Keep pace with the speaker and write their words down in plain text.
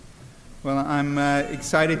Well, I'm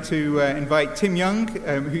excited to invite Tim Young,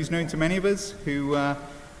 who's known to many of us, who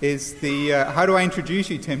is the, how do I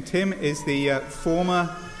introduce you, Tim? Tim is the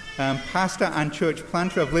former pastor and church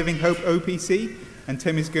planter of Living Hope OPC, and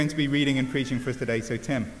Tim is going to be reading and preaching for us today. So,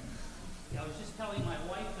 Tim. Yeah, I was just telling my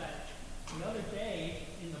wife that the other day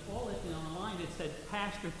in the bulletin online it said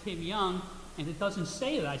Pastor Tim Young, and it doesn't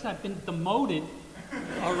say that. I said I've been demoted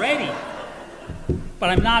already.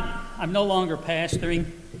 But I'm no longer pastoring.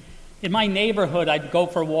 In my neighborhood, I'd go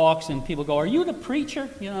for walks, and people go, "Are you the preacher?"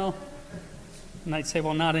 You know, and I'd say,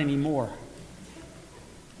 "Well, not anymore."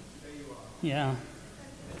 There you are.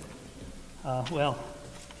 Yeah. Well,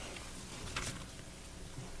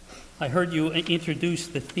 I heard you introduce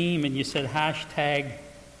the theme, and you said hashtag.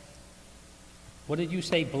 What did you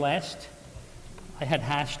say? Blessed. I had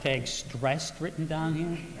hashtag stressed written down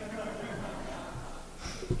here.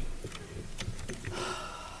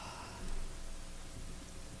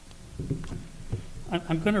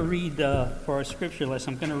 I'm going to read, for our scripture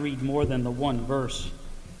lesson, I'm going to read more than the one verse,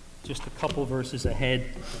 just a couple verses ahead,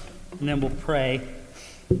 and then we'll pray.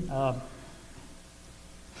 If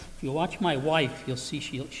you watch my wife, you'll see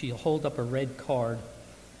she'll hold up a red card,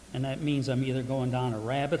 and that means I'm either going down a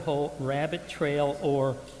rabbit trail,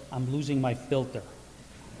 or I'm losing my filter.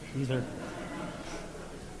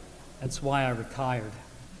 That's why I retired.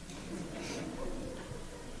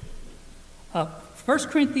 2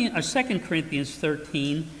 Corinthians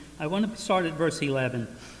 13, I want to start at verse 11.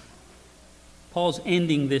 Paul's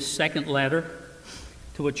ending this second letter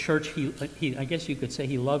to a church he I guess you could say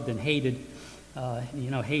he loved and hated,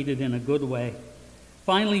 hated in a good way.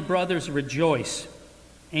 Finally, brothers, rejoice,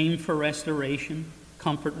 aim for restoration,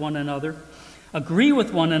 comfort one another, agree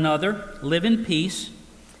with one another, live in peace,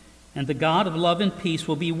 and the God of love and peace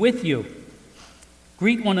will be with you.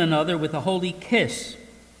 Greet one another with a holy kiss.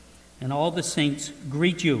 And all the saints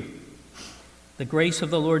greet you. The grace of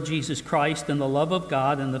the Lord Jesus Christ and the love of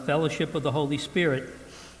God and the fellowship of the Holy Spirit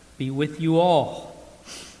be with you all.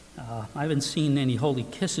 I haven't seen any holy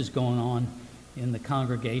kisses going on in the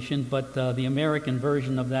congregation, but the American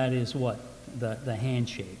version of that is what? The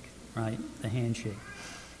handshake, right? The handshake.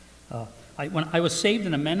 When I was saved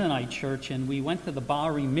in a Mennonite church, and we went to the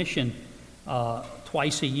Bowery Mission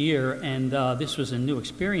twice a year, and this was a new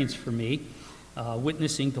experience for me.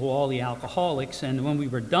 Witnessing to all the alcoholics, and when we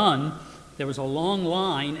were done, there was a long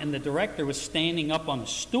line, and the director was standing up on a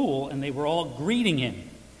stool, and they were all greeting him.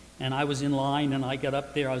 And I was in line, and I got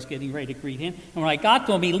up there, I was getting ready to greet him, and when I got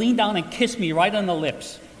to him, he leaned down and kissed me right on the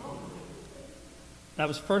lips. That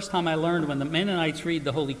was the first time I learned when the Mennonites read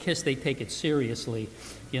the Holy Kiss, they take it seriously,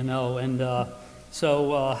 and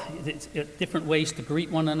so it's different ways to greet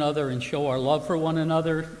one another and show our love for one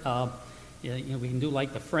another. We can do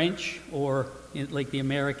like the French, or like the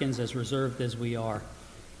Americans, as reserved as we are.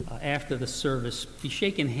 After the service, be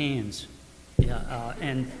shaking hands,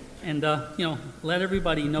 and let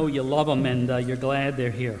everybody know you love them and you're glad they're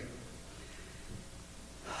here.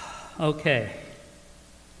 Okay,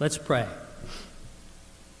 let's pray.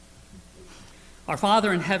 Our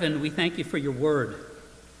Father in heaven, we thank you for your word.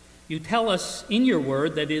 You tell us in your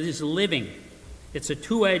word that it is living. It's a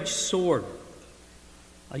two-edged sword.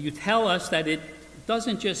 You tell us that it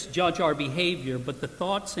doesn't just judge our behavior, but the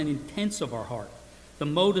thoughts and intents of our heart, the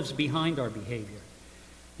motives behind our behavior.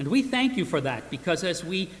 And we thank you for that, because as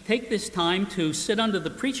we take this time to sit under the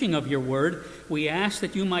preaching of your word, we ask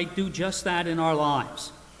that you might do just that in our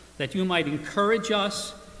lives, that you might encourage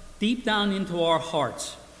us deep down into our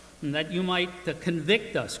hearts, and that you might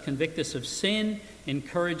convict us of sin,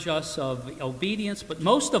 encourage us of obedience, but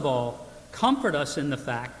most of all, comfort us in the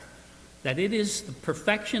fact that it is the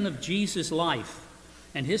perfection of Jesus' life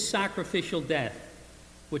and his sacrificial death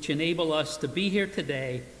which enable us to be here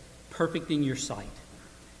today, perfect in your sight.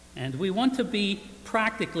 And we want to be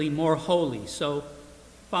practically more holy. So,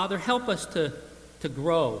 Father, help us to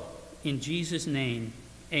grow. In Jesus' name,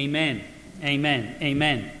 amen, amen,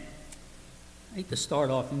 amen. I hate to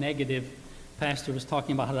start off negative. Pastor was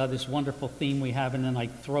talking about how this wonderful theme we have, and then I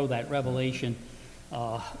throw that Revelation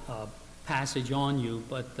passage on you,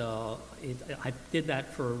 but I did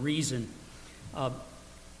that for a reason.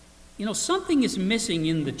 Something is missing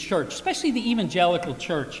in the church, especially the evangelical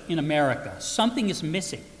church in America. Something is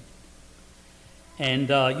missing. And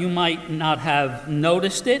you might not have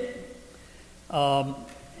noticed it,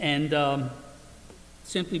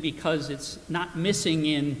 simply because it's not missing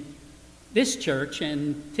in this church,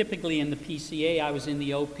 and typically in the PCA, I was in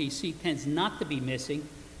the OPC, tends not to be missing.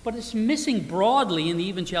 But it's missing broadly in the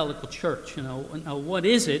evangelical church. What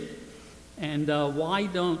is it, and why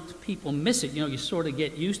don't people miss it? You sort of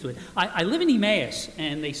get used to it. I live in Emmaus,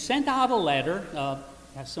 and they sent out a letter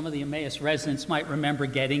some of the Emmaus residents might remember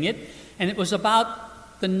getting it. And it was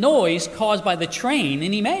about the noise caused by the train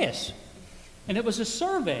in Emmaus. And it was a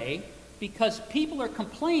survey because people are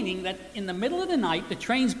complaining that in the middle of the night, the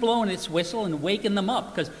train's blowing its whistle and waking them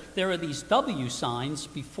up because there are these W signs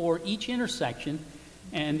before each intersection.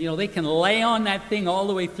 And, they can lay on that thing all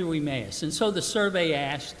the way through Emmaus. And so the survey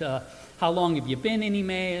asked, how long have you been in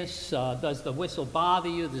Emmaus? Does the whistle bother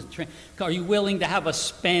you? Are you willing to have us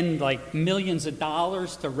spend like millions of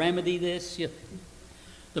dollars to remedy this?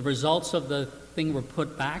 The results of the thing were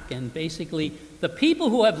put back, and basically the people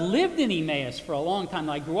who have lived in Emmaus for a long time,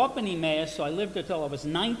 I grew up in Emmaus, so I lived until I was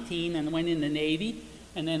 19 and went in the Navy,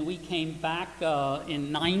 and then we came back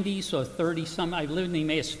in 90, so 30-some, I've lived in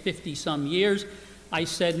Emmaus 50-some years. I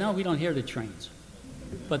said, no, we don't hear the trains.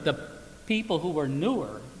 But the people who were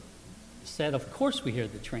newer said, of course we hear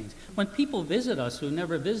the trains. When people visit us who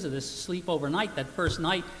never visit us, sleep overnight, that first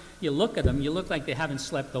night, you look at them, you look like they haven't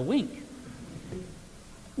slept a wink.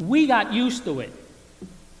 We got used to it.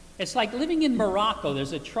 It's like living in Morocco.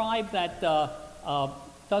 There's a tribe that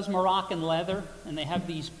does Moroccan leather, and they have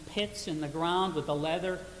these pits in the ground with the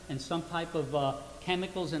leather and some type of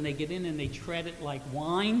chemicals, and they get in and they tread it like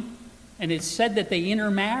wine. And it's said that they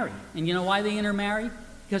intermarry. And you know why they intermarry?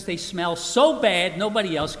 Because they smell so bad,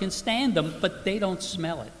 nobody else can stand them, but they don't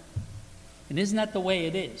smell it. And isn't that the way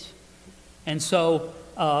it is? And so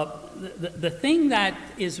the thing that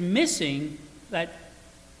is missing that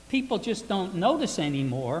people just don't notice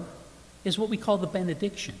anymore is what we call the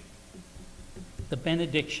benediction. The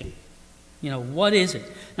benediction. What is it?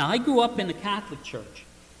 Now, I grew up in the Catholic Church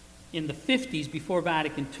in the 50s before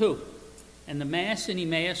Vatican II. And the Mass in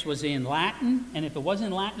Emmaus was in Latin, and if it wasn't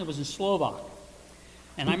in Latin, it was in Slovak.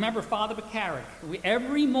 And I remember Father Bacaric,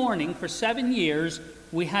 every morning for 7 years,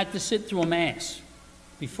 we had to sit through a Mass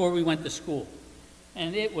before we went to school.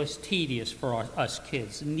 And it was tedious for us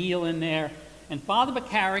kids, kneel in there. And Father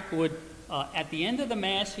Bacaric would, at the end of the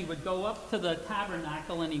Mass, he would go up to the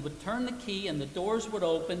tabernacle and he would turn the key and the doors would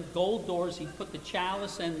open, gold doors. He'd put the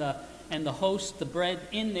chalice and the host, the bread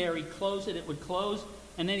in there. He'd close it, it would close.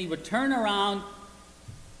 And then he would turn around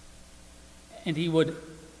and he would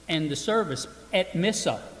end the service at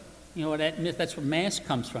Missa. That's where Mass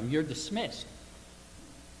comes from. You're dismissed.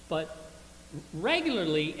 But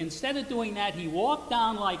regularly, instead of doing that, he walked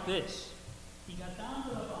down like this. He got down to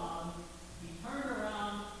the bottom, he turned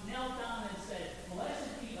around, knelt down and said,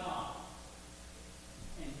 "Blessed be God."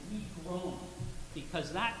 And we groaned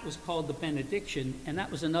because that was called the benediction, and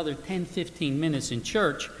that was another 10, 15 minutes in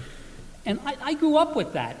church. And I grew up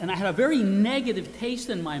with that, and I had a very negative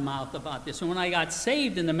taste in my mouth about this. And when I got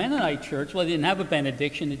saved in the Mennonite church, well, they didn't have a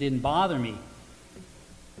benediction. It didn't bother me.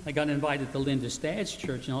 I got invited to Linda's dad's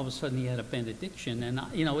church, and all of a sudden he had a benediction. And,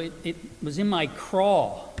 it was in my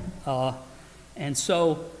craw. And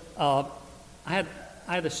so I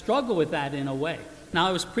had a struggle with that in a way. Now,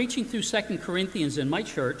 I was preaching through 2 Corinthians in my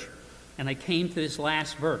church, and I came to this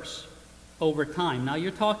last verse over time. Now,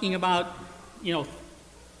 you're talking about,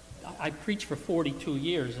 I preached for 42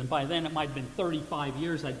 years, and by then it might have been 35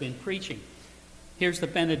 years I'd been preaching. Here's the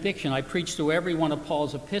benediction. I preached through every one of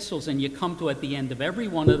Paul's epistles, and you come to at the end of every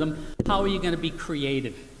one of them, how are you going to be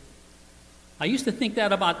creative? I used to think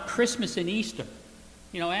that about Christmas and Easter.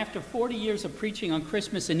 After 40 years of preaching on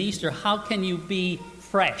Christmas and Easter, how can you be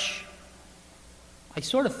fresh? I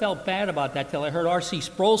sort of felt bad about that till I heard R.C.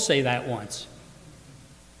 Sproul say that once.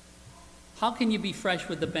 How can you be fresh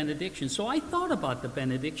with the benediction? So I thought about the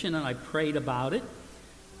benediction and I prayed about it.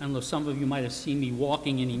 I don't know, some of you might have seen me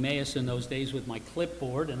walking in Emmaus in those days with my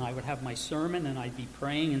clipboard, and I would have my sermon and I'd be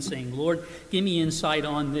praying and saying, "Lord, give me insight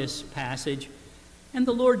on this passage." And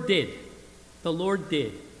the Lord did. The Lord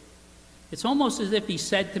did. It's almost as if he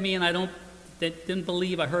said to me, and I didn't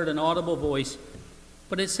believe I heard an audible voice,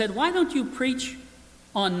 but it said, "Why don't you preach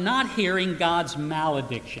on not hearing God's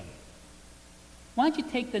malediction? Why don't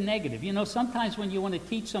you take the negative? Sometimes when you want to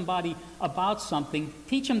teach somebody about something,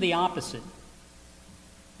 teach them the opposite."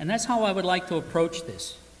 And that's how I would like to approach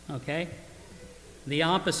this, okay? The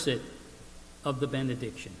opposite of the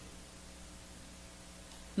benediction.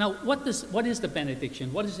 Now, what is the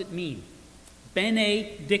benediction? What does it mean?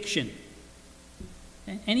 Benediction.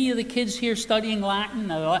 Any of the kids here studying Latin?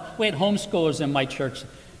 We had homeschoolers in my church.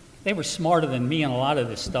 They were smarter than me on a lot of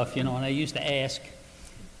this stuff, and I used to ask.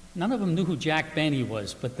 None of them knew who Jack Benny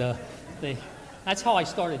was, but that's how I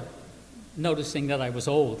started noticing that I was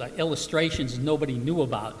old. Illustrations nobody knew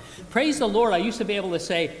about. Praise the Lord, I used to be able to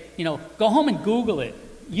say, go home and Google it,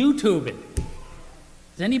 YouTube it.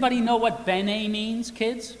 Does anybody know what Bene means,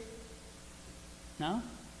 kids? No?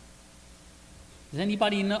 Does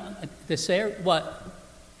anybody know? To say what?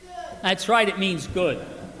 Good. That's right, it means good.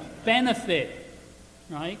 Benefit,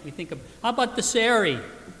 right? We think of, how about the seri?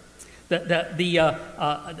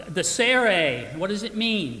 The sere, what does it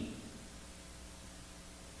mean?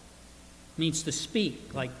 It means to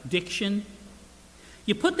speak, like diction.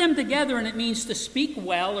 You put them together and it means to speak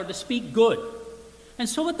well or to speak good. And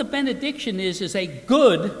so what the benediction is a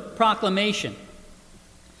good proclamation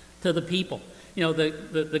to the people. You know,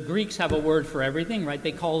 the Greeks have a word for everything, right?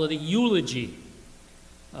 They call it a eulogy.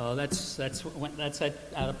 That's at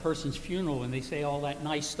a person's funeral when they say all that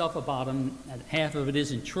nice stuff about them, and half of it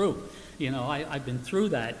isn't true. You know, I've been through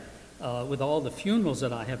that with all the funerals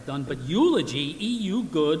that I have done. But eulogy, E-U,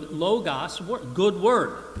 good, logos, good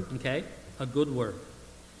word, okay? A good word.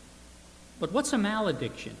 But what's a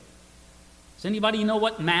malediction? Does anybody know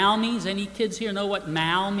what mal means? Any kids here know what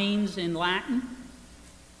mal means in Latin?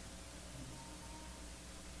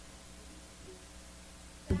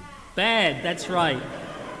 Bad, that's right.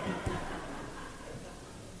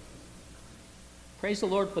 Praise the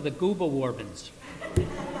Lord for the gooba warbins.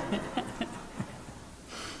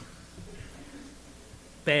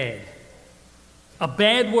 Bad. A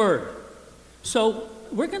bad word. So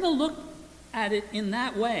we're going to look at it in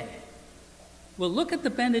that way. We'll look at the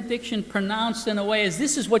benediction pronounced in a way as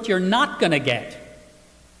this is what you're not going to get.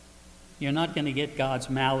 You're not going to get God's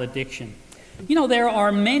malediction. You know, there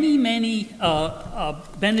are many, many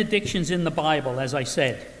benedictions in the Bible, as I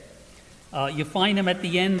said. You find them at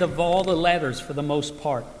the end of all the letters for the most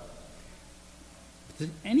part. Does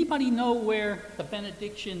anybody know where the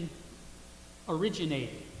benediction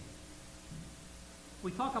originated?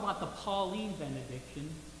 We talk about the Pauline benediction,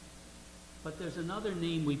 but there's another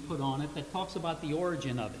name we put on it that talks about the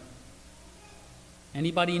origin of it.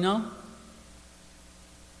 Anybody know?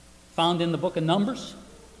 Found in the book of Numbers?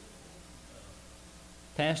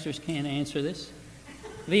 Pastors can't answer this.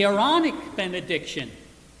 The Aaronic benediction.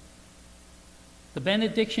 The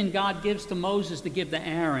benediction God gives to Moses to give to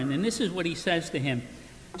Aaron. And this is what he says to him.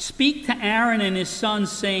 Speak to Aaron and his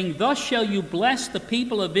sons, saying, thus shall you bless the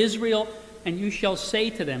people of Israel, and you shall say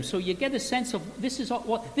to them. So you get a sense of this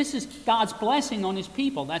is God's blessing on his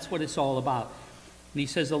people. That's what it's all about. And he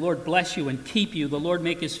says, the Lord bless you and keep you. The Lord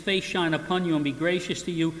make his face shine upon you and be gracious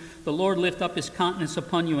to you. The Lord lift up his countenance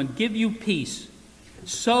upon you and give you peace.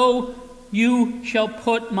 So you shall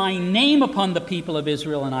put my name upon the people of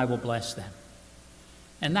Israel, and I will bless them.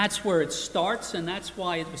 And that's where it starts, and that's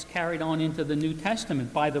why it was carried on into the New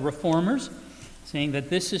Testament by the Reformers, saying that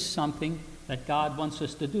this is something that God wants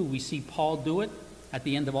us to do. We see Paul do it at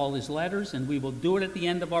the end of all his letters, and we will do it at the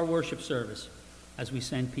end of our worship service as we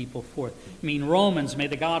send people forth. I mean, Romans, may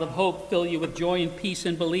the God of hope fill you with joy and peace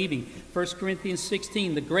in believing. 1 Corinthians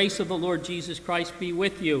 16, the grace of the Lord Jesus Christ be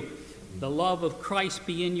with you. The love of Christ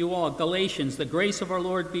be in you all. Galatians, the grace of our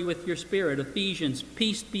Lord be with your spirit. Ephesians,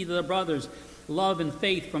 peace be to the brothers. Love and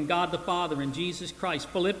faith from God the Father and Jesus Christ.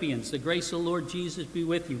 Philippians, the grace of the Lord Jesus be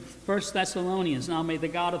with you. 1 Thessalonians, now may the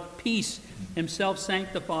God of peace himself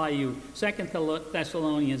sanctify you. 2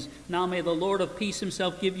 Thessalonians, now may the Lord of peace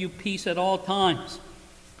himself give you peace at all times.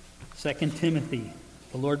 2 Timothy,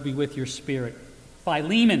 the Lord be with your spirit.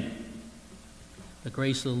 Philemon, the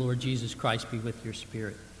grace of the Lord Jesus Christ be with your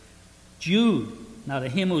spirit. Jude, now to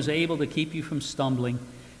him who is able to keep you from stumbling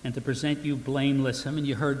and to present you blameless. I mean,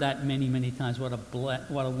 you heard that many, many times. What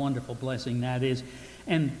a wonderful blessing that is.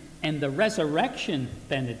 And the resurrection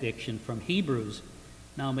benediction from Hebrews.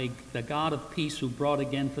 Now may the God of peace, who brought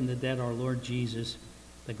again from the dead our Lord Jesus,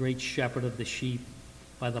 the great shepherd of the sheep,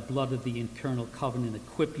 by the blood of the eternal covenant,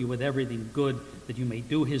 equip you with everything good that you may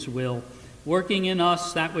do his will, working in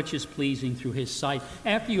us that which is pleasing through his sight.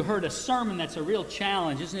 After you heard a sermon that's a real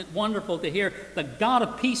challenge, isn't it wonderful to hear the God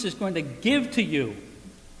of peace is going to give to you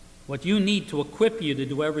what you need to equip you to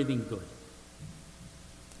do everything good.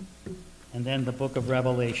 And then the book of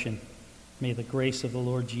Revelation. May the grace of the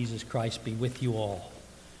Lord Jesus Christ be with you all.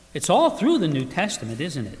 It's all through the New Testament,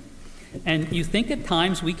 isn't it? And you think at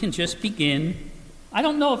times we can just begin. I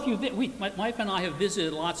don't know if my wife and I have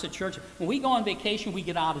visited lots of churches. When we go on vacation, we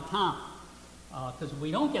get out of town. Because if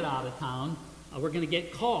we don't get out of town, we're going to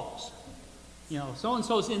get calls. You know,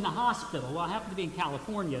 so-and-so's in the hospital. Well, I happen to be in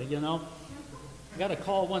California, you know. I got a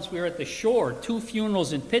call once we were at the shore, 2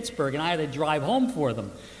 funerals in Pittsburgh, and I had to drive home for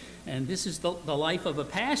them. And this is the life of a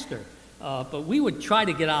pastor. But we would try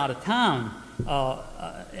to get out of town.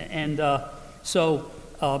 So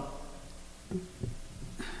I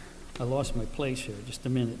lost my place here, just a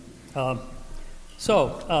minute. The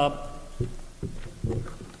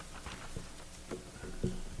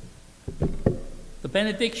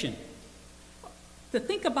benediction. To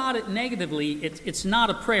think about it negatively, it's not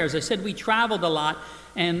a prayer. As I said, we traveled a lot,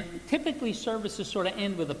 and typically services sort of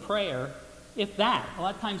end with a prayer, if that. A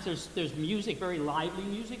lot of times there's music, very lively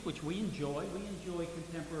music, which we enjoy. We enjoy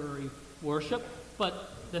contemporary worship,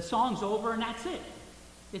 but the song's over and that's it.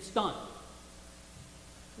 It's done.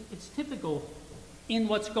 It's typical in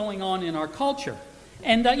what's going on in our culture.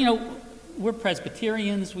 And, we're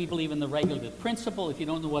Presbyterians. We believe in the regulative principle. If you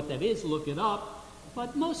don't know what that is, look it up.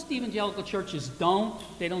 But most evangelical churches don't.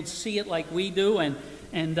 They don't see it like we do. And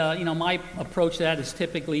my approach to that has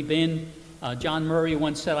typically been, John Murray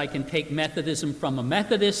once said, I can take Methodism from a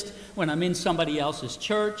Methodist when I'm in somebody else's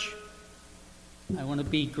church. I want to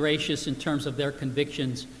be gracious in terms of their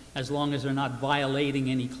convictions as long as they're not violating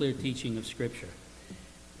any clear teaching of Scripture.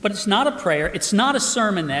 But it's not a prayer. It's not a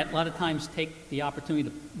sermonette. A lot of times take the opportunity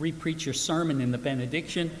to re-preach your sermon in the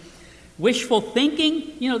benediction. Wishful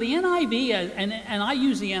thinking, the NIV, and I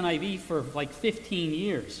use the NIV for like 15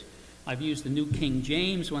 years. I've used the New King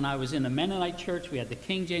James when I was in a Mennonite church. We had the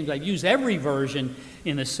King James. I've used every version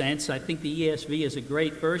in a sense. I think the ESV is a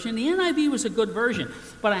great version. The NIV was a good version.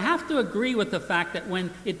 But I have to agree with the fact that when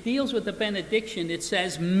it deals with the benediction, it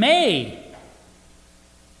says, may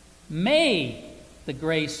the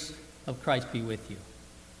grace of Christ be with you.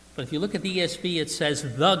 But if you look at the ESV, it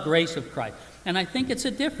says the grace of Christ. And I think it's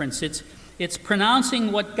a difference. It's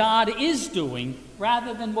pronouncing what God is doing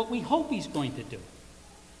rather than what we hope he's going to do.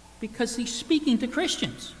 Because he's speaking to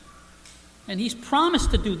Christians. And he's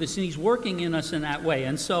promised to do this, and he's working in us in that way.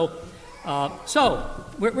 And so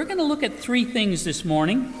we're going to look at three things this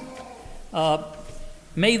morning.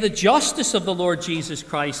 May the justice of the Lord Jesus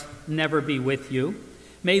Christ never be with you.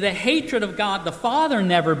 May the hatred of God the Father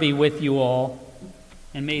never be with you all.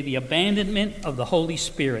 And may the abandonment of the Holy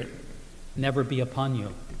Spirit never be upon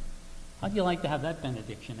you. How'd you like to have that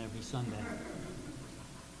benediction every Sunday?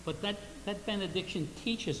 But that benediction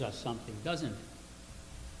teaches us something, doesn't it?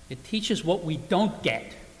 It teaches what we don't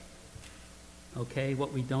get. Okay,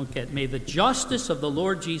 what we don't get. May the justice of the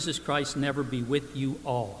Lord Jesus Christ never be with you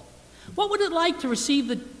all. What would it like to receive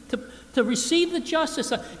the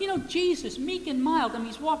justice of, Jesus, meek and mild.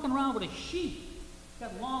 He's walking around with a sheep. He's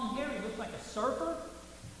got long hair. He looks like a surfer.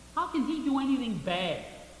 How can he do anything bad?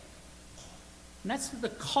 And that's the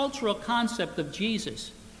cultural concept of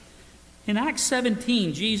Jesus. In Acts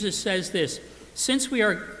 17, Jesus says this, since we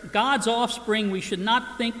are God's offspring, we should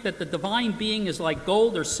not think that the divine being is like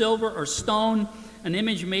gold or silver or stone, an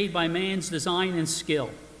image made by man's design and skill.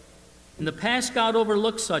 In the past, God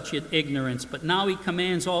overlooked such ignorance, but now he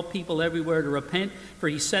commands all people everywhere to repent, for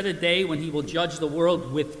he set a day when he will judge the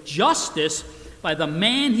world with justice by the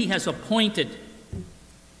man he has appointed.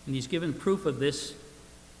 And he's given proof of this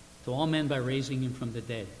to all men by raising him from the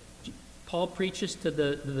dead. Paul preaches to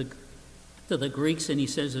the Greeks, and he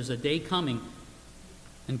says there's a day coming,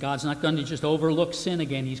 and God's not going to just overlook sin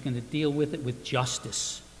again. He's going to deal with it with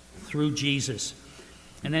justice through Jesus.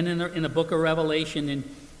 And then in the book of Revelation,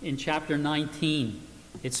 in chapter 19,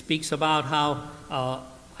 it speaks about how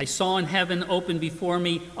I saw in heaven open before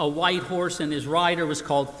me a white horse, and his rider was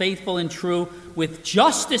called Faithful and True. With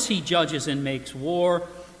justice he judges and makes war.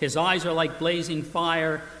 His eyes are like blazing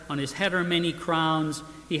fire. On his head are many crowns.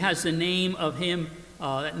 He has the name of him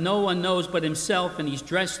that no one knows but himself, and he's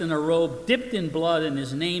dressed in a robe dipped in blood, and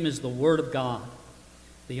his name is the Word of God.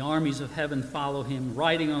 The armies of heaven follow him,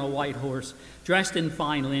 riding on a white horse, dressed in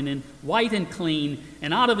fine linen, white and clean,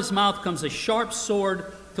 and out of his mouth comes a sharp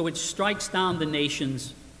sword to which strikes down the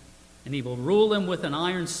nations, and he will rule them with an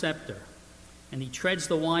iron scepter. And he treads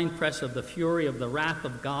the winepress of the fury of the wrath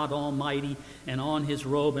of God Almighty, and on his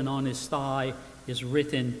robe and on his thigh is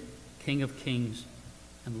written, King of Kings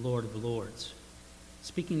and Lord of Lords.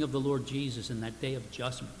 Speaking of the Lord Jesus in that day of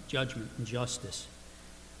judgment and justice.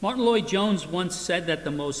 Martin Lloyd-Jones once said that the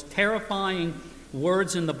most terrifying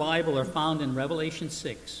words in the Bible are found in Revelation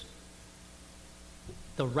 6.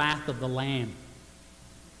 The wrath of the Lamb.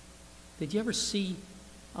 Did you ever see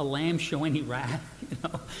a lamb show any wrath?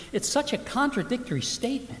 It's such a contradictory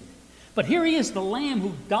statement. But here he is, the Lamb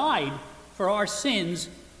who died for our sins.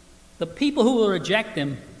 The people who will reject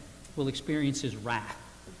him will experience his wrath.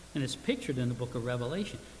 And it's pictured in the book of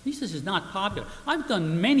Revelation. This is not popular. I've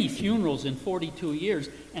done many funerals in 42 years,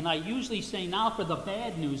 and I usually say now for the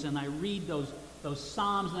bad news, and I read those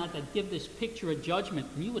psalms and that give this picture of judgment,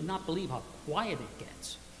 and you would not believe how quiet it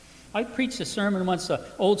gets. I preached a sermon once, an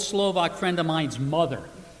old Slovak friend of mine's mother,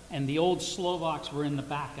 and the old Slovaks were in the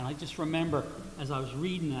back, and I just remember as I was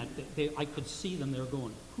reading that, I could see them. They were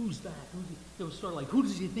going, who's that? It was sort of like, who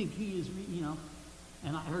does he think he is?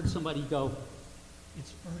 And I heard somebody go,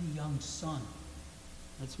 it's Ernie Young's son.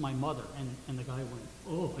 That's my mother. And the guy went,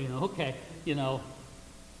 oh, okay.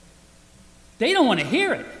 They don't want to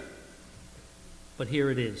hear it. But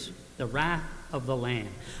here it is, the wrath of the Lamb.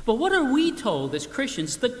 But what are we told as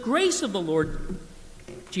Christians? The grace of the Lord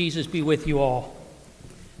Jesus be with you all.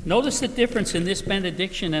 Notice the difference in this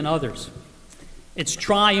benediction and others. It's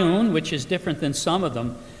triune, which is different than some of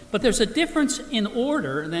them, but there's a difference in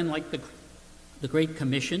order than like the Great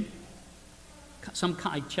Commission.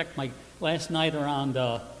 I checked last night around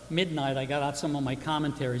midnight, I got out some of my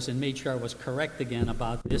commentaries and made sure I was correct again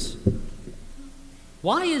about this.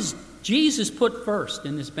 Why is Jesus put first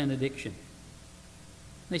in this benediction?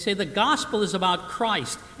 They say the gospel is about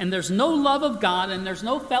Christ, and there's no love of God and there's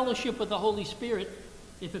no fellowship with the Holy Spirit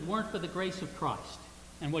if it weren't for the grace of Christ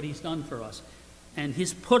and what he's done for us. And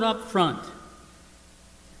he's put up front.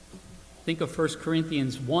 Think of 1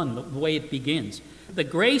 Corinthians 1, the way it begins. The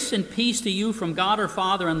grace and peace to you from God our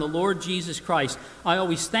Father and the Lord Jesus Christ. I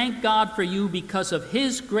always thank God for you because of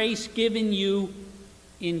his grace given you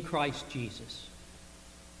in Christ Jesus.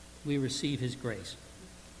 We receive his grace.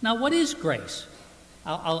 Now, what is grace?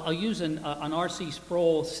 I'll use an R.C.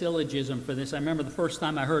 Sproul syllogism for this. I remember the first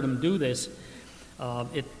time I heard him do this,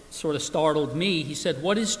 it sort of startled me. He said,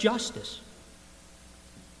 what is justice?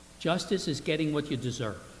 Justice is getting what you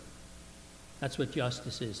deserve. That's what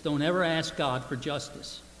justice is. Don't ever ask God for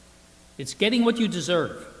justice. It's getting what you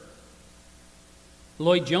deserve.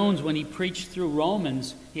 Lloyd Jones, when he preached through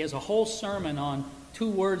Romans, he has a whole sermon on two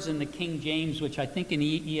words in the King James, which I think in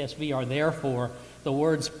the ESV are therefore, the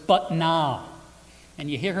words, but now. And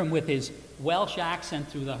you hear him with his Welsh accent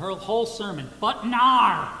through the whole sermon, but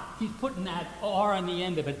now. He's putting that R on the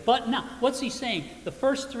end of it, but now. What's he saying? The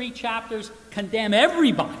first 3 chapters condemn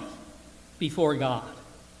everybody before God.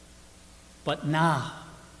 But now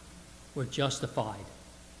we're justified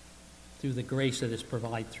through the grace that is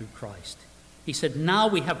provided through Christ. He said, now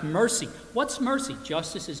we have mercy. What's mercy?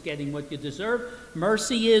 Justice is getting what you deserve.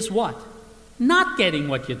 Mercy is what? Not getting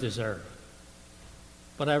what you deserve.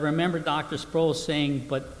 But I remember Dr. Sproul saying,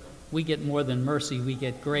 but we get more than mercy, we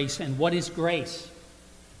get grace. And what is grace?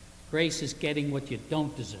 Grace is getting what you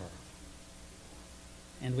don't deserve.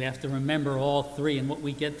 And we have to remember all 3, and what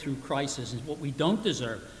we get through Christ is what we don't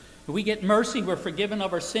deserve. If we get mercy, we're forgiven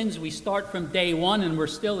of our sins. We start from day 1 and we're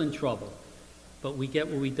still in trouble. But we get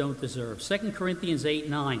what we don't deserve. 2 Corinthians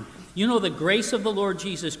 8:9. You know the grace of the Lord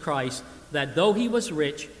Jesus Christ, that though he was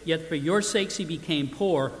rich, yet for your sakes he became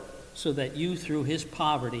poor, so that you through his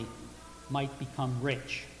poverty might become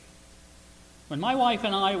rich. When my wife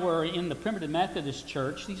and I were in the Primitive Methodist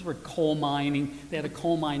Church, these were coal mining. They had a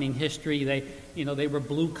coal mining history. They were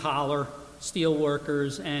blue-collar steel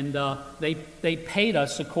workers, and they paid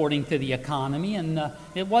us according to the economy, and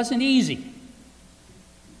it wasn't easy.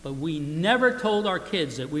 But we never told our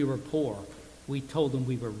kids that we were poor. We told them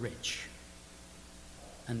we were rich.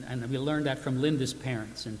 And we learned that from Linda's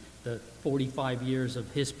parents and the 45 years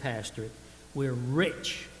of his pastorate. We're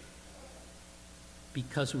rich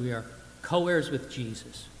because we are co-heirs with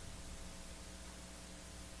Jesus.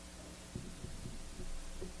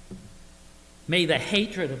 May the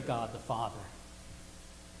hatred of God the Father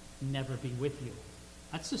never be with you.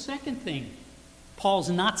 That's the second thing Paul's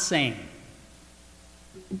not saying.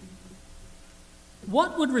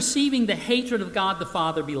 What would receiving the hatred of God the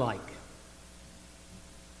Father be like?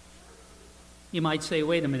 You might say,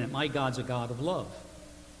 wait a minute, my God's a God of love.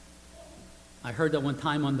 I heard that one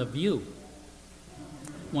time on The View.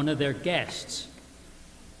 One of their guests,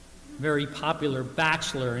 very popular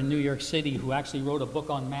bachelor in New York City who actually wrote a book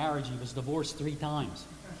on marriage. He was divorced 3 times.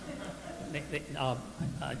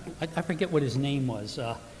 I forget what his name was.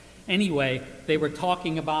 Anyway, they were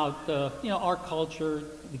talking about our culture,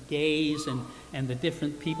 the gays, and the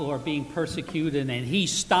different people who are being persecuted. And he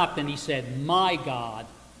stopped and he said, my God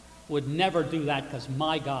would never do that because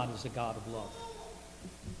my God is a God of love.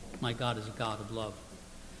 My God is a God of love.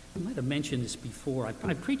 I might have mentioned this before.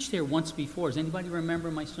 I preached here once before. Does anybody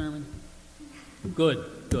remember my sermon? Good.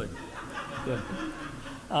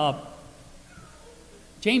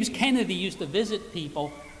 James Kennedy used to visit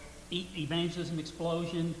people, Evangelism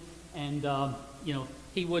Explosion, and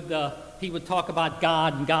he would talk about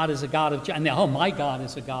God, and God is a God of, and my God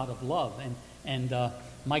is a God of love, and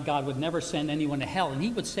my God would never send anyone to hell. And he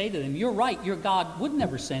would say to them, you're right, your God would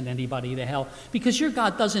never send anybody to hell because your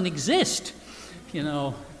God doesn't exist.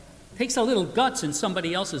 Takes a little guts in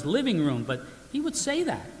somebody else's living room, but he would say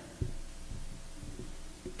that.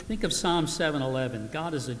 Think of Psalm 7:11.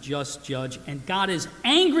 God is a just judge, and God is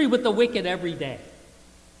angry with the wicked every day.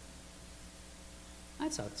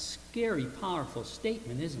 That's a scary, powerful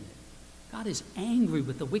statement, isn't it? God is angry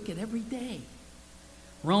with the wicked every day.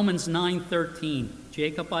 Romans 9:13.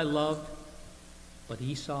 Jacob I loved, but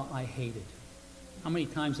Esau I hated. How many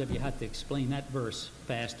times have you had to explain that verse,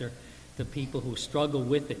 Pastor, to people who struggle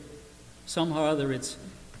with it? Somehow or other it's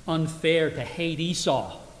unfair to hate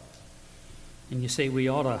Esau. And you say we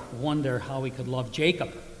ought to wonder how we could love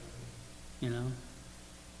Jacob. You know?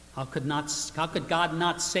 How could God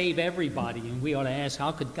not save everybody? And we ought to ask,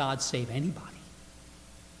 how could God save anybody?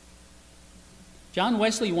 John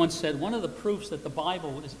Wesley once said, one of the proofs that the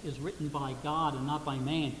Bible is written by God and not by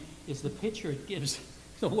man is the picture it gives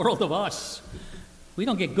the world of us. We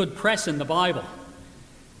don't get good press in the Bible.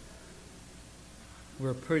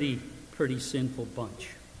 We're a pretty sinful bunch.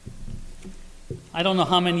 I don't know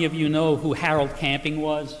how many of you know who Harold Camping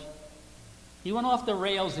was. He went off the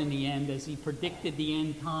rails in the end as he predicted the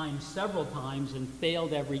end times several times and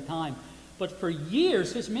failed every time. But for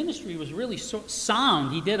years, his ministry was really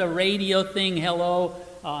sound. He did a radio thing, hello,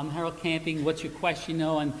 Harold Camping, what's your question? You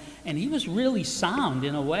know, and he was really sound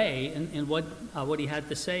in a way in what he had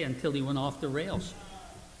to say until he went off the rails.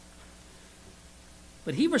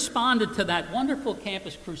 But he responded to that wonderful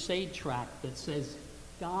Campus Crusade tract that says,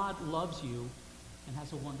 God loves you and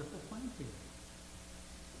has a wonderful plan for you.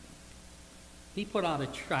 He put out a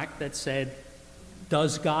tract that said,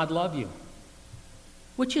 does God love you?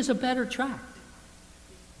 Which is a better tract.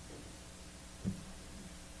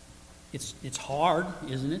 It's hard,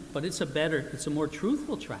 isn't it? But it's a more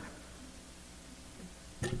truthful tract.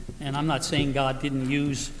 And I'm not saying God didn't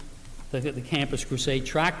use the Campus Crusade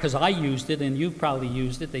tract, because I used it and you've probably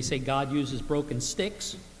used it. They say God uses broken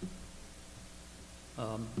sticks.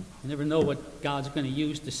 You never know what God's going to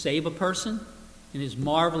use to save a person in his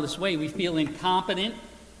marvelous way. We feel incompetent,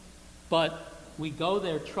 but we go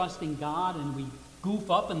there trusting God and we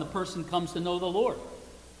goof up and the person comes to know the Lord.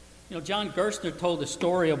 You know, John Gerstner told a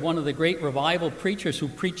story of one of the great revival preachers who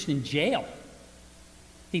preached in jail.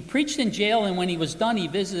 He preached in jail, and when he was done, he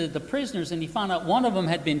visited the prisoners, and he found out one of them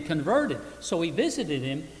had been converted. So he visited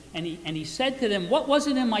him, and he said to them, what was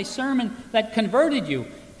it in my sermon that converted you?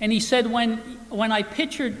 And he said, when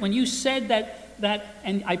you said that,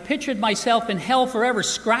 and I pictured myself in hell forever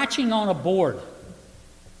scratching on a board.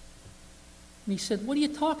 And he said, what are you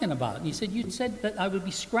talking about? And he said, you said that I would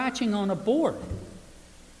be scratching on a board.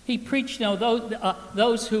 He preached, you know,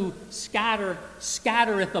 those who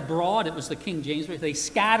scattereth abroad. It was the King James version. They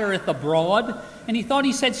scattereth abroad. And he thought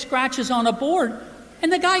he said scratches on a board.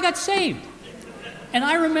 And the guy got saved. And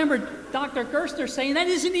I remember Dr. Gerstner saying, that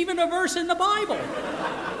isn't even a verse in the Bible.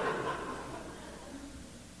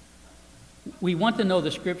 We want to know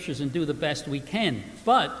the Scriptures and do the best we can.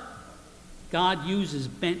 But God uses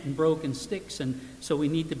bent and broken sticks, and so we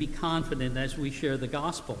need to be confident as we share the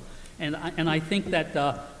gospel. And I think that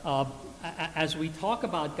as we talk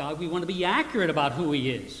about God, we want to be accurate about who He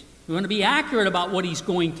is. We want to be accurate about what He's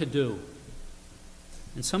going to do.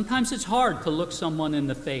 And sometimes it's hard to look someone in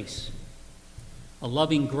the face. A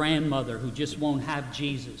loving grandmother who just won't have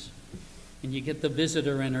Jesus. And you get the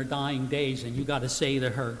visitor in her dying days, and you got to say to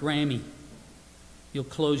her, Grammy, you'll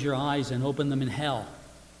close your eyes and open them in hell.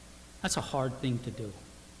 That's a hard thing to do.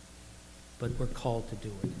 But we're called to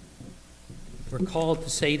do it. We're called to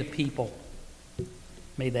say to people,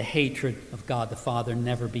 may the hatred of God the Father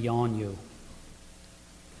never be on you.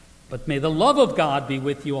 But may the love of God be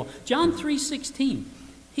with you all. John 3:16,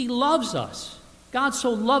 He loves us. God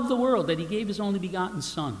so loved the world that He gave His only begotten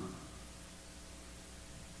Son.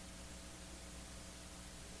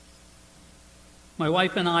 My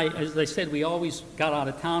wife and I, as I said, we always got out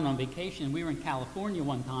of town on vacation. We were in California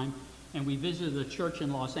one time, and we visited a church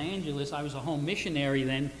in Los Angeles. I was a home missionary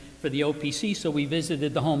then for the OPC, so we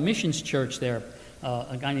visited the home missions church there,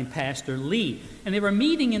 a guy named Pastor Lee. And they were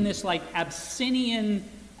meeting in this like Abyssinian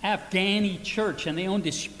Afghani church, and they owned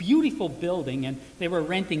this beautiful building, and they were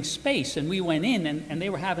renting space. And we went in, and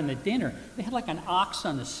they were having a dinner. They had like an ox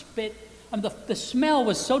on a spit. The smell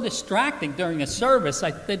was so distracting during a service.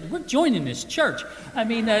 I said, we're joining this church. I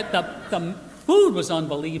mean, the food was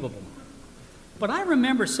unbelievable. But I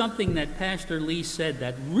remember something that Pastor Lee said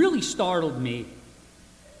that really startled me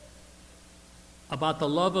about the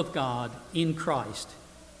love of God in Christ.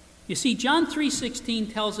 You see, John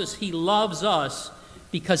 3:16 tells us He loves us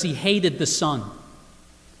because He hated the Son.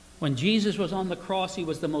 When Jesus was on the cross, He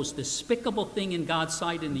was the most despicable thing in God's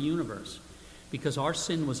sight in the universe because our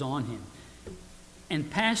sin was on Him. And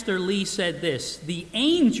Pastor Lee said this, the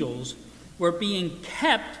angels were being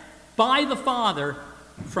kept by the Father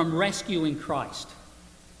from rescuing Christ.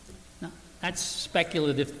 Now, that's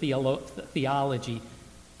speculative theology,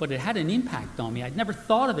 but it had an impact on me. I'd never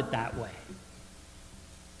thought of it that way.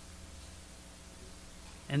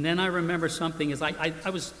 And then I remember something,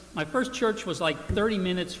 my first church was like 30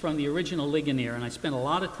 minutes from the original Ligonier, and I spent a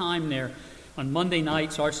lot of time there. On Monday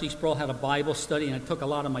nights, R.C. Sproul had a Bible study, and I took a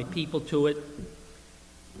lot of my people to it.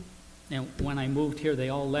 And when I moved here, they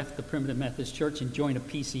all left the Primitive Methodist Church and joined a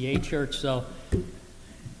PCA church. So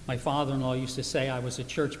my father-in-law used to say I was a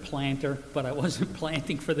church planter, but I wasn't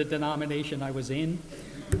planting for the denomination I was in,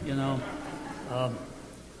 you know.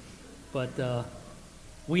 But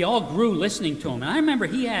we all grew listening to him. And I remember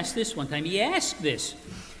he asked this one time. He asked this,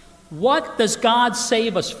 what does God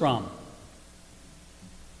save us from?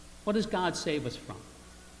 What does God save us from?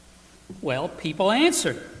 Well, people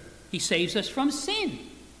answered. He saves us from sin.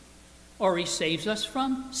 Or he saves us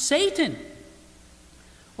from Satan.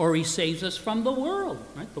 Or he saves us from the world,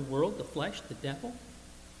 right? The world, the flesh, the devil.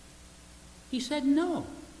 He said no.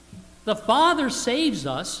 The Father saves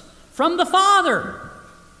us from the Father.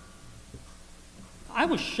 I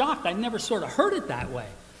was shocked. I never sort of heard it that way.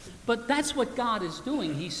 But that's what God is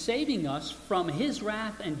doing. He's saving us from his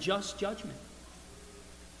wrath and just judgment.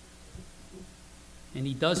 And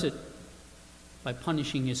he does it by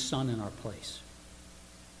punishing his Son in our place.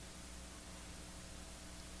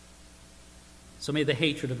 So may the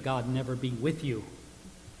hatred of God never be with you,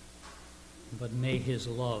 but may his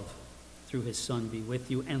love through his Son be with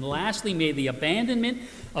you. And lastly, may the abandonment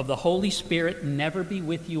of the Holy Spirit never be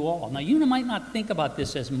with you all. Now, you might not think about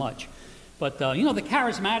this as much, but the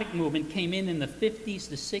charismatic movement came in the 50s,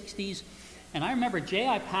 the 60s, and I remember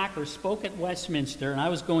J.I. Packer spoke at Westminster, and I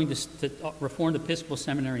was going to Reformed Episcopal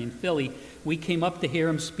Seminary in Philly. We came up to hear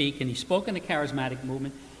him speak, and he spoke in the charismatic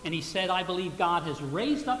movement, and he said, I believe God has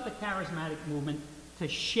raised up the charismatic movement to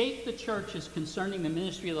shape the churches concerning the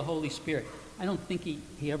ministry of the Holy Spirit. I don't think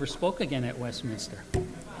he ever spoke again at Westminster.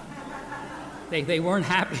 They weren't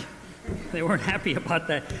happy. They weren't happy about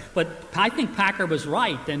that. But I think Packer was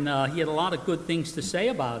right, and he had a lot of good things to say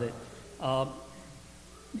about it.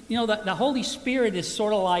 The Holy Spirit is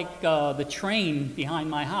sort of like the train behind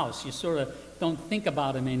my house. You sort of don't think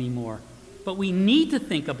about him anymore. But we need to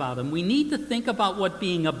think about him. We need to think about what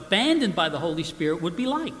being abandoned by the Holy Spirit would be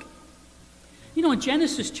like. In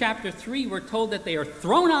Genesis chapter 3, we're told that they are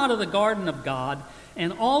thrown out of the garden of God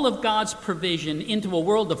and all of God's provision into a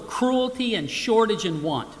world of cruelty and shortage and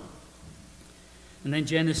want. And then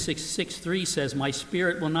Genesis 6:3 says, my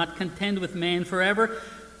spirit will not contend with man forever,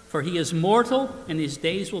 for he is mortal, and his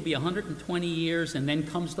days will be 120 years, and then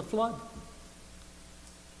comes the flood.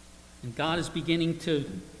 And God is beginning to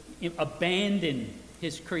abandon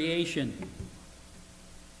his creation.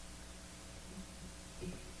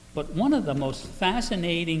 But one of the most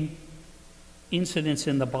fascinating incidents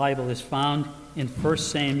in the Bible is found in 1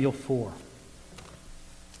 Samuel 4.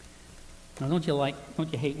 Now, don't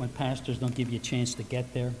you hate when pastors don't give you a chance to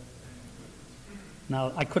get there?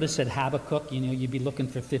 Now, I could have said Habakkuk, you'd be looking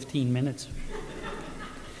for 15 minutes.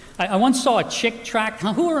 I once saw a chick tract.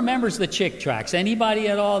 Who remembers the chick tracts? Anybody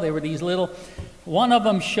at all? They were these little, one of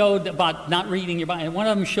them showed about not reading your Bible, and one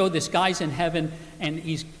of them showed this guy's in heaven, and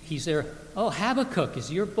he's there. Oh, Habakkuk is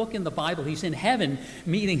your book in the Bible. He's in heaven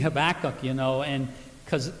meeting Habakkuk, and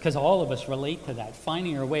because all of us relate to that,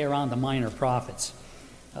 finding our way around the minor prophets.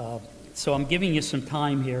 So I'm giving you some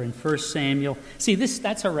time here in 1 Samuel. See,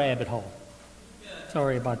 that's a rabbit hole.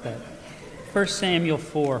 Sorry about that. 1 Samuel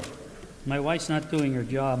 4. My wife's not doing her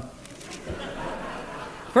job.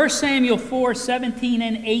 1 Samuel 4, 17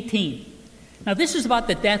 and 18. Now, this is about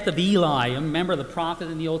the death of Eli. Remember the prophet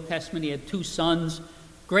in the Old Testament? He had 2 sons.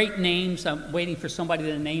 Great names. I'm waiting for somebody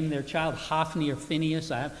to name their child Hophni or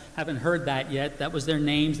Phinehas. I haven't heard that yet. That was their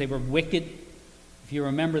names. They were wicked. If you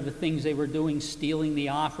remember the things they were doing, stealing the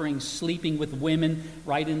offerings, sleeping with women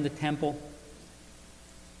right in the temple.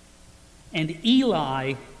 And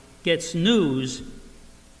Eli gets news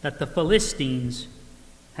that the Philistines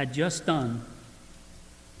had just done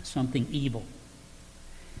something evil.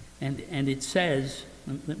 And it says,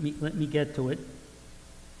 let me get to it.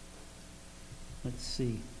 Let's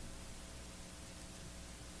see.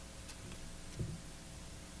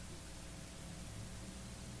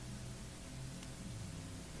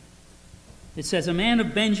 It says, a man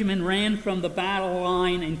of Benjamin ran from the battle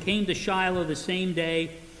line and came to Shiloh the same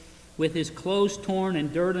day with his clothes torn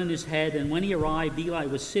and dirt on his head. And when he arrived, Eli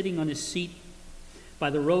was sitting on his seat by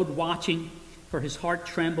the road watching, for his heart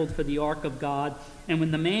trembled for the ark of God. And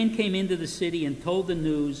when the man came into the city and told the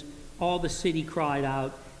news, all the city cried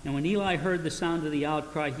out. And when Eli heard the sound of the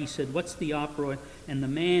outcry, he said, what's the uproar? And the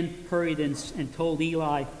man hurried and told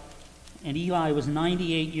Eli. And Eli was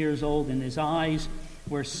 98 years old, and his eyes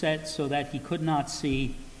were set so that he could not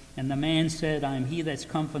see. And the man said, I am he that's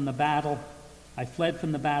come from the battle. I fled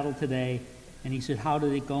from the battle today. And he said, how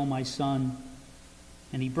did it go, my son?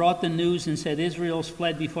 And he brought the news and said, Israel's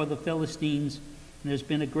fled before the Philistines. And there's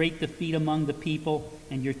been a great defeat among the people,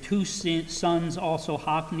 and your two sons, also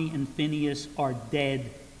Hophni and Phinehas, are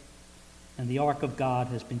dead, and the ark of God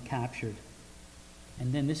has been captured.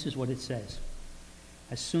 And then this is what it says.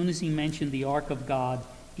 As soon as he mentioned the ark of God,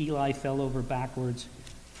 Eli fell over backwards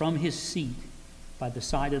from his seat by the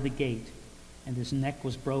side of the gate, and his neck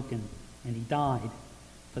was broken, and he died,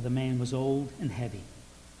 for the man was old and heavy.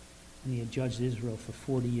 And he had judged Israel for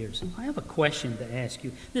 40 years. I have a question to ask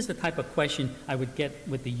you. This is the type of question I would get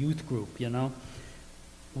with the youth group, you know.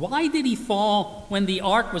 Why did he fall when the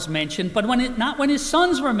ark was mentioned, but not when his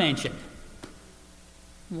sons were mentioned?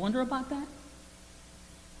 You wonder about that?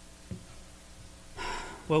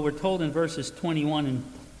 Well, we're told in verses 21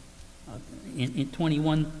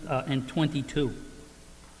 and 22.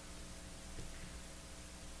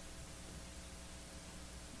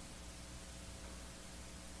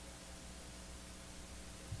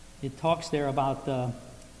 It talks there about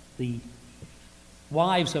the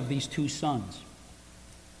wives of these two sons.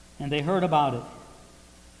 And they heard about it.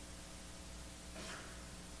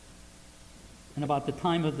 And about the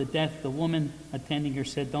time of the death, the woman attending her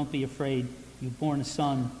said, "Don't be afraid, you've borne a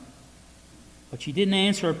son." But she didn't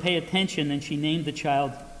answer or pay attention, and she named the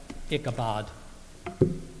child Ichabod,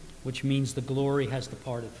 which means the glory has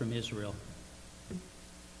departed from Israel.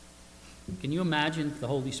 Can you imagine if the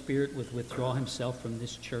Holy Spirit would withdraw himself from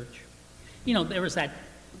this church? You know, there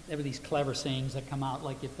were these clever sayings that come out,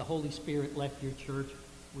 like if the Holy Spirit left your church,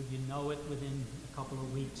 would you know it within a couple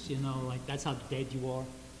of weeks? You know, like that's how dead you are.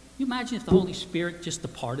 You imagine if the Holy Spirit just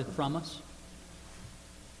departed from us?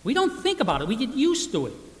 We don't think about it. We get used to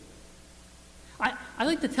it. I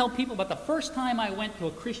like to tell people about the first time I went to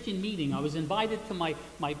a Christian meeting. I was invited to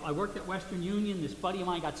I worked at Western Union. This buddy of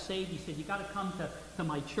mine got saved. He said, "You got to come to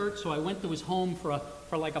my church." So I went to his home for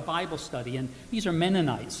like a Bible study. And these are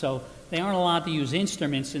Mennonites, so they aren't allowed to use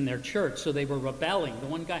instruments in their church. So they were rebelling. The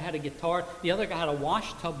one guy had a guitar. The other guy had a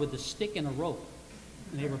wash tub with a stick and a rope.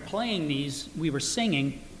 And they were playing these. We were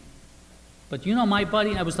singing. But you know, my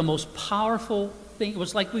buddy, that was the most powerful thing. It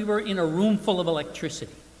was like we were in a room full of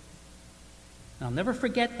electricity. And I'll never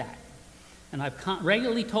forget that. And I've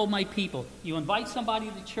regularly told my people, you invite somebody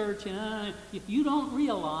to church, and if you don't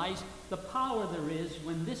realize the power there is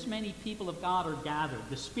when this many people of God are gathered,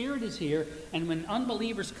 the Spirit is here, and when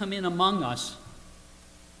unbelievers come in among us,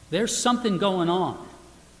 there's something going on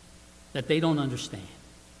that they don't understand.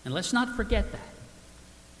 And let's not forget that.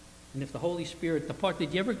 And if the Holy Spirit departs,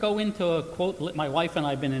 did you ever go into a quote? My wife and I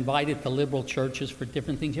have been invited to liberal churches for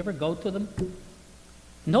different things. You ever go to them?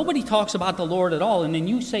 Nobody talks about the Lord at all, and then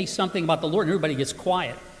you say something about the Lord and everybody gets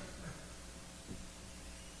quiet.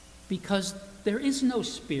 Because there is no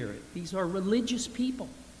Spirit. These are religious people.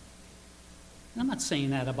 And I'm not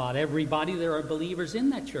saying that about everybody. There are believers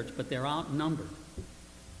in that church, but they're outnumbered.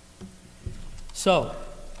 So,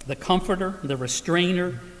 the comforter, the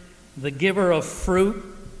restrainer, the giver of fruit,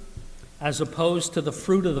 as opposed to the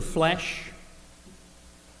fruit of the flesh,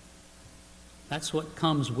 that's what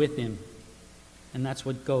comes with him. And that's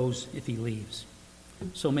what goes if he leaves.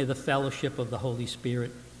 So may the fellowship of the Holy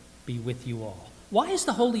Spirit be with you all. Why is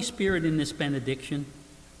the Holy Spirit in this benediction?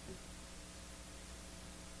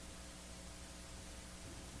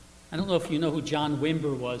 I don't know if you know who John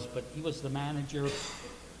Wimber was, but he was the manager,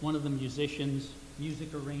 one of the musicians,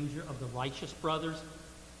 music arranger of the Righteous Brothers.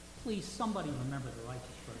 Please, somebody remember the Righteous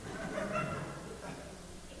Brothers.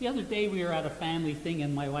 The other day we were at a family thing,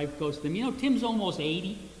 and my wife goes to them, "You know, Tim's almost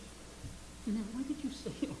 80. And then, why did you say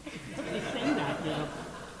that, you know?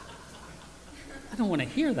 I don't want to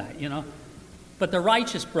hear that, you know. But the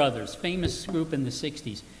Righteous Brothers, famous group in the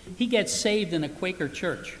 60s, he gets saved in a Quaker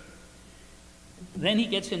church. Then he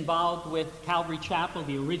gets involved with Calvary Chapel,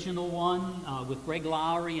 the original one, with Greg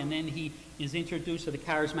Lowry, and then he is introduced to the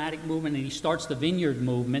charismatic movement, and he starts the Vineyard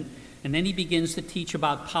movement, and then he begins to teach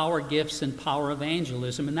about power gifts and power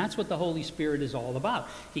evangelism, and that's what the Holy Spirit is all about.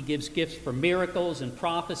 He gives gifts for miracles and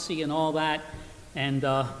prophecy and all that, and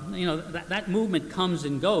that movement comes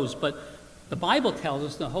and goes, but the Bible tells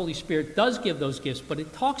us the Holy Spirit does give those gifts, but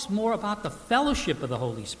it talks more about the fellowship of the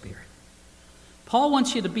Holy Spirit. Paul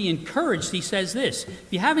wants you to be encouraged. He says this, if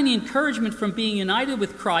you have any encouragement from being united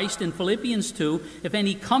with Christ in Philippians 2, if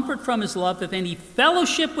any comfort from his love, if any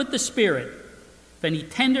fellowship with the Spirit, if any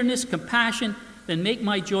tenderness, compassion, then make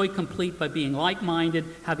my joy complete by being like-minded,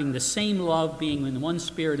 having the same love, being in one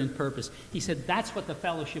spirit and purpose. He said that's what the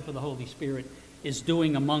fellowship of the Holy Spirit is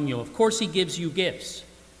doing among you. Of course, he gives you gifts.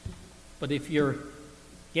 But if you're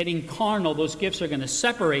getting carnal, those gifts are going to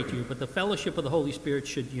separate you. But the fellowship of the Holy Spirit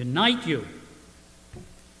should unite you.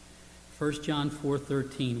 1 John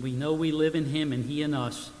 4:13, we know we live in him and he in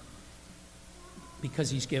us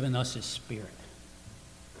because he's given us his Spirit.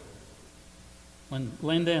 When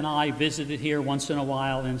Linda and I visited here once in a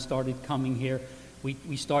while and started coming here,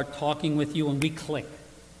 we start talking with you and we click.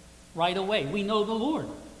 Right away, we know the Lord.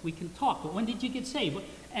 We can talk. But when did you get saved?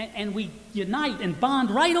 And we unite and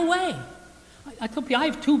bond right away. I tell you, I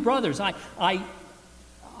have two brothers. I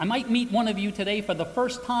might meet one of you today for the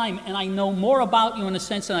first time, and I know more about you in a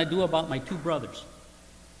sense than I do about my two brothers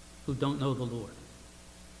who don't know the Lord.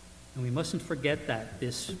 And we mustn't forget that,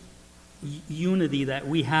 this unity that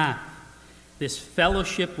we have, this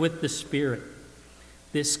fellowship with the Spirit,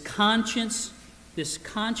 this conscious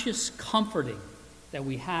comforting that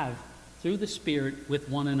we have through the Spirit with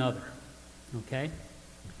one another. Okay?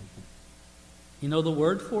 You know the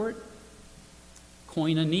word for it?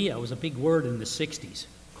 Koinonia was a big word in the 60s.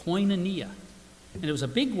 Koinonia. And it was a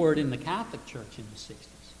big word in the Catholic Church in the 60s.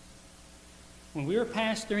 When we were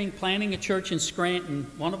pastoring, planning a church in Scranton,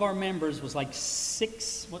 one of our members was like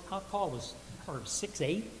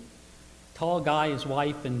 6'8"? Tall guy, his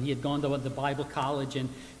wife, and he had gone to the Bible college, and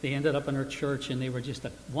they ended up in our church, and they were just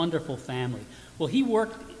a wonderful family. Well, he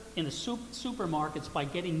worked in the supermarkets by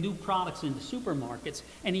getting new products into supermarkets,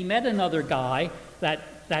 and he met another guy that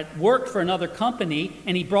worked for another company,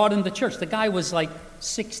 and he brought him to church. The guy was like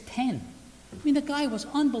 6'10". I mean, the guy was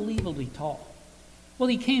unbelievably tall. Well,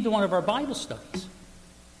 he came to one of our Bible studies,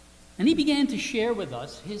 and he began to share with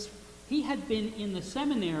us he had been in the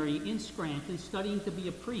seminary in Scranton studying to be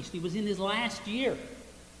a priest. He was in his last year.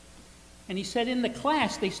 And he said in the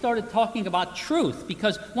class they started talking about truth,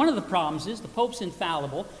 because one of the problems is the Pope's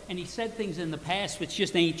infallible, and he said things in the past which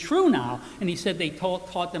just ain't true now. And he said they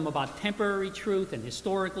taught them about temporary truth and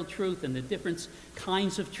historical truth and the different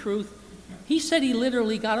kinds of truth. He said he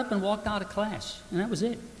literally got up and walked out of class, and that was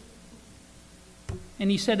it.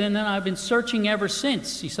 And he said, and then I've been searching ever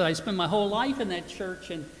since. He said, I spent my whole life in that church,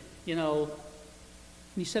 and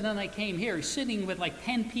he said, then I came here. He's sitting with like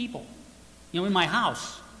 10 people, in my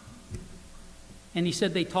house. And he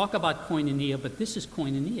said, they talk about koinonia, but this is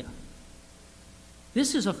koinonia.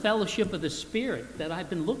 This is a fellowship of the Spirit that I've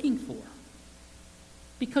been looking for.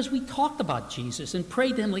 Because we talked about Jesus and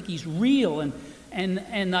prayed to him like he's real, and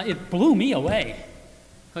it blew me away.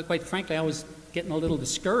 Quite frankly, I was getting a little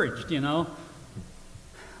discouraged,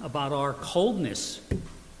 about our coldness.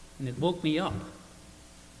 And it woke me up.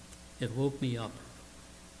 It woke me up.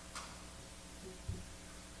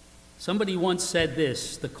 Somebody once said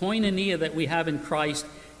this: the koinonia that we have in Christ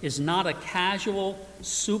is not a casual,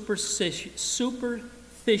 superficial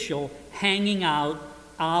hanging out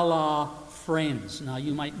a la Friends. Now,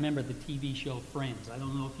 you might remember the TV show Friends. I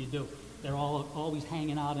don't know if you do. They're all always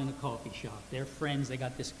hanging out in a coffee shop. They're friends. They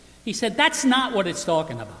got this. He said that's not what it's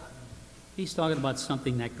talking about. He's talking about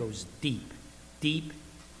something that goes deep, deep,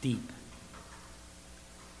 deep.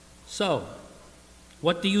 So,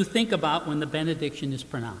 what do you think about when the benediction is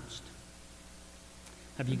pronounced?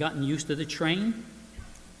 Have you gotten used to the train?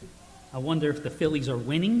 I wonder if the Phillies are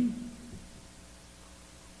winning.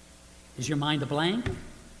 Is your mind a blank?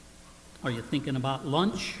 Are you thinking about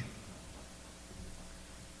lunch?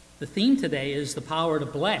 The theme today is the power to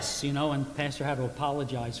bless, and Pastor had to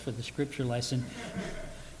apologize for the scripture lesson.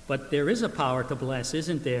 But there is a power to bless,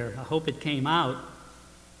 isn't there? I hope it came out.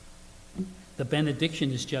 The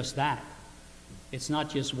benediction is just that. It's not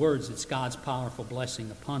just words, it's God's powerful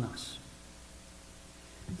blessing upon us.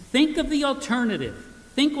 Think of the alternative.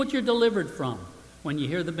 Think what you're delivered from when you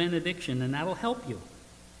hear the benediction, and that'll help you.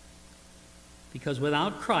 Because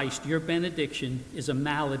without Christ, your benediction is a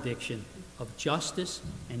malediction of justice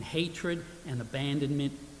and hatred and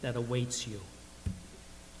abandonment that awaits you.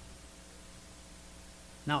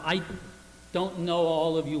 Now, I don't know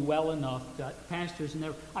all of you well enough. Pastors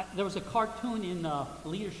never. There was a cartoon in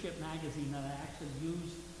Leadership magazine that I actually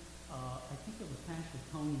used. I think it was Pastor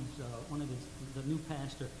Tony's, one of the new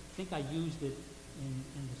pastor. I think I used it in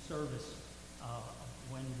the service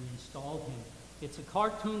when we installed him. It's a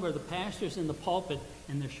cartoon where the pastor's in the pulpit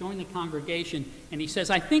and they're showing the congregation, and he says,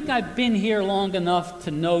 I think I've been here long enough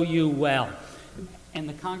to know you well. And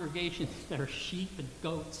the congregation, there are sheep and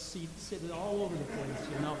goats sitting all over the place,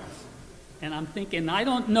 And I'm thinking, I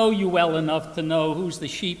don't know you well enough to know who's the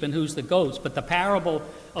sheep and who's the goats, but the parable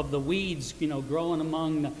of the weeds, growing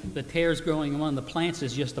among the tares growing among the plants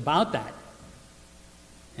is just about that.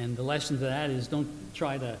 And the lesson to that is don't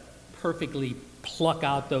try to perfectly pluck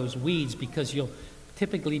out those weeds, because you'll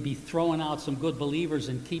typically be throwing out some good believers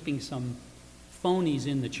and keeping some phonies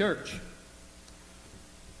in the church.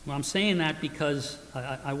 Well, I'm saying that because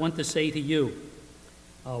I want to say to you,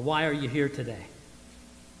 why are you here today?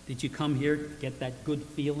 Did you come here to get that good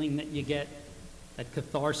feeling that you get, that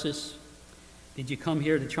catharsis? Did you come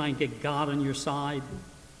here to try and get God on your side?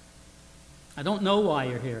 I don't know why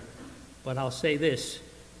you're here. But I'll say this.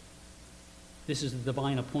 This is a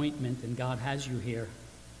divine appointment, and God has you here.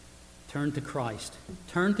 Turn to Christ.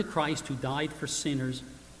 Turn to Christ who died for sinners,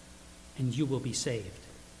 and you will be saved.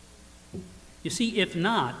 You see, if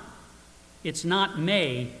not, it's not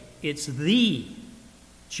may, it's the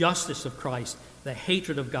justice of Christ, the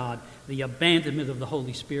hatred of God, the abandonment of the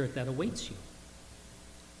Holy Spirit that awaits you.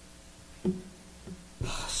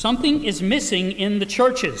 Something is missing in the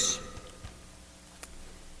churches.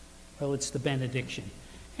 Well, it's the benediction.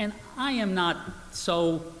 And I am not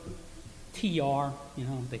so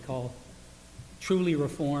they call truly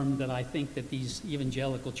reformed, that I think that these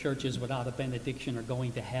evangelical churches without a benediction are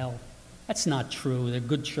going to hell. That's not true. They're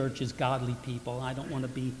good churches, godly people. I don't want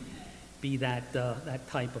to be that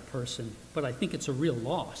type of person. But I think it's a real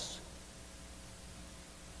loss.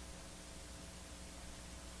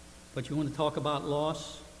 But you want to talk about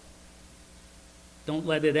loss? Don't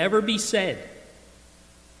let it ever be said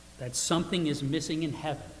that something is missing in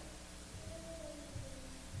heaven.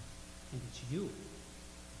 And it's you.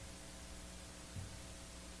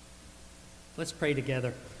 Let's pray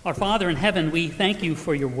together. Our Father in heaven, we thank you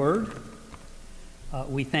for your word.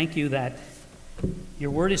 We thank you that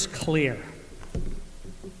your word is clear.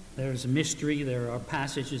 There's mystery, there are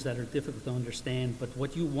passages that are difficult to understand, but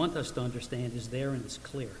what you want us to understand is there and it's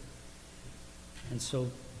clear. And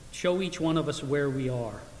so show each one of us where we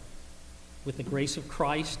are with the grace of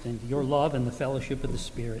Christ and your love and the fellowship of the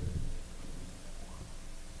Spirit.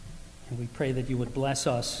 And we pray that you would bless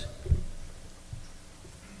us.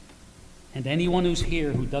 And anyone who's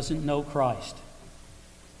here who doesn't know Christ,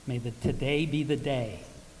 may today be the day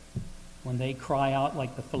when they cry out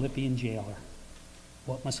like the Philippian jailer,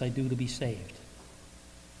 "What must I do to be saved?"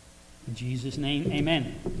 In Jesus' name,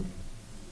 amen.